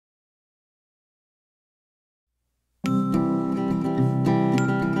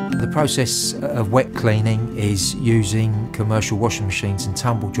The process of wet cleaning is using commercial washing machines and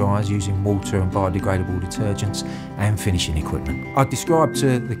tumble dryers, using water and biodegradable detergents and finishing equipment. I describe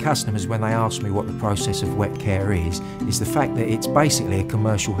to the customers when they ask me what the process of wet care is the fact that it's basically a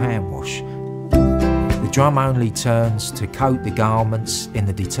commercial hand wash. The drum only turns to coat the garments in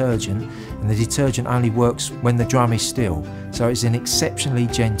the detergent, and the detergent only works when the drum is still. So it's an exceptionally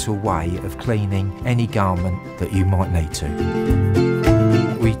gentle way of cleaning any garment that you might need to.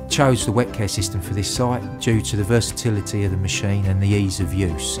 We chose the WetCare system for this site due to the versatility of the machine and the ease of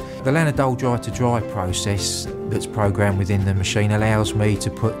use. The Lanadol dry to dry process that's programmed within the machine allows me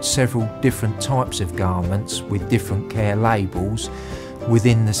to put several different types of garments with different care labels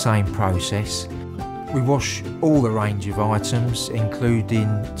within the same process. We wash all the range of items, including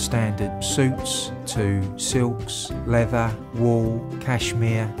standard suits to silks, leather, wool,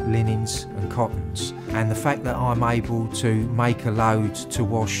 cashmere, linens and cottons. And the fact that I'm able to make a load to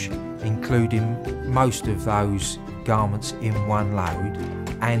wash, including most of those garments in one load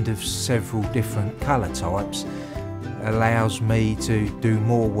and of several different colour types, allows me to do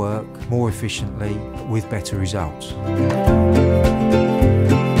more work more efficiently with better results.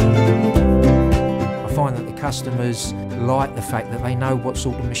 I find that the customers like the fact that they know what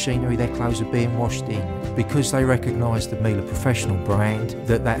sort of machinery their clothes are being washed in. Because they recognise the Miele Professional brand,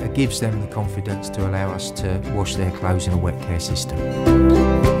 that gives them the confidence to allow us to wash their clothes in a wet care system.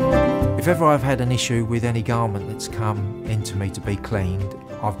 If ever I've had an issue with any garment that's come into me to be cleaned,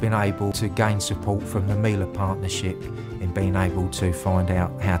 I've been able to gain support from the Miele partnership in being able to find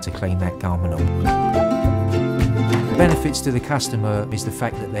out how to clean that garment up. The benefits to the customer is the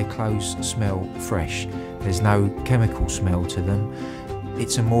fact that their clothes smell fresh. There's no chemical smell to them.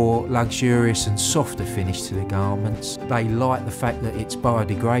 It's a more luxurious and softer finish to the garments. They like the fact that it's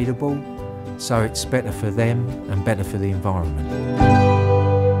biodegradable, so it's better for them and better for the environment.